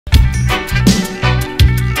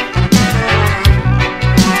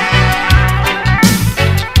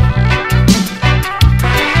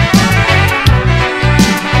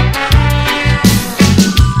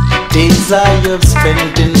years I have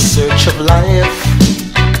spent in search of life.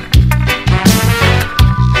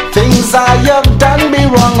 Things I have done be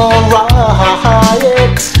wrong or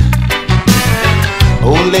right.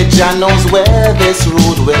 Only Jah knows where this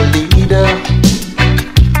road will lead.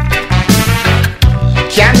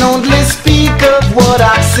 Can only speak of what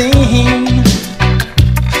I've seen.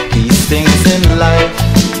 These things in life,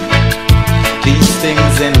 these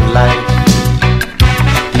things in life,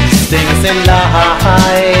 these things in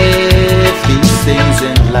life, these things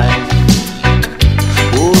in life.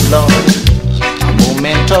 Oh Lord, a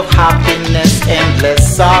moment of happiness,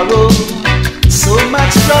 endless sorrow, so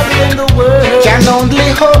much trouble in the world. Can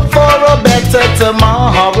only hope for a better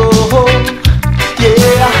tomorrow.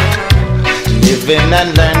 Yeah, living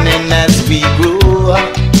and learning as we grow,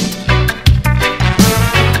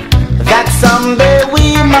 that someday we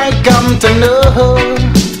might come to know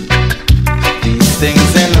these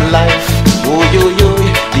things in life. Oh yo yo,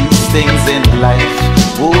 these things in life.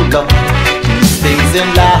 Oh Lord, these things in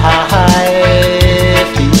life,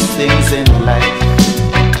 these things in life.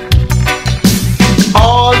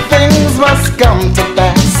 All things must come to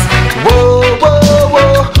pass. Whoa whoa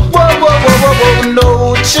whoa whoa whoa whoa whoa. No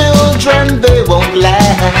children, they won't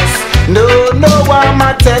last. No, no, I'm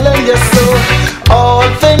not telling you so. All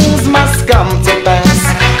things must come to pass.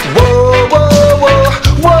 Whoa, whoa, whoa,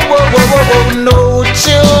 whoa, whoa, whoa, whoa, whoa. No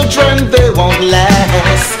children, they won't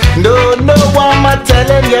last. No, no, I'm not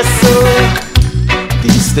telling you so.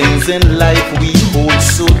 These things in life we hold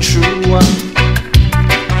so true.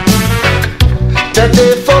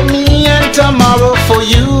 Today for me and tomorrow for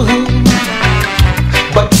you.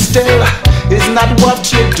 But still, it's not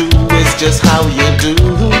what you do, it's just how you do.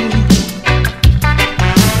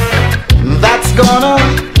 That's gonna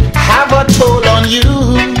have a toll on you.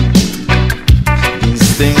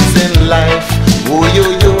 These things in life, oh yo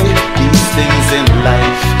yo, these things in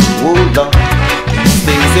life, oh Lord, these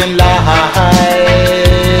things in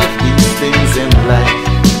life, these things in life.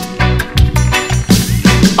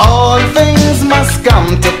 All things must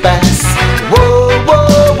come to pass. Whoa,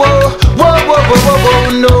 whoa, whoa, whoa, whoa, whoa, whoa, whoa.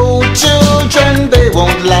 No children, they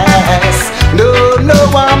won't last. No, no,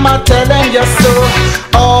 I'm not telling you so.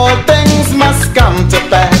 All things must come to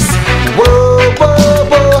pass. Whoa, whoa,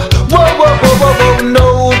 whoa, whoa, whoa, whoa, whoa, whoa.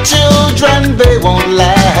 No children, they won't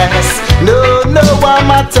last. No, no, I'm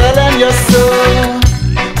not telling you so.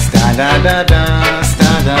 Da da da da.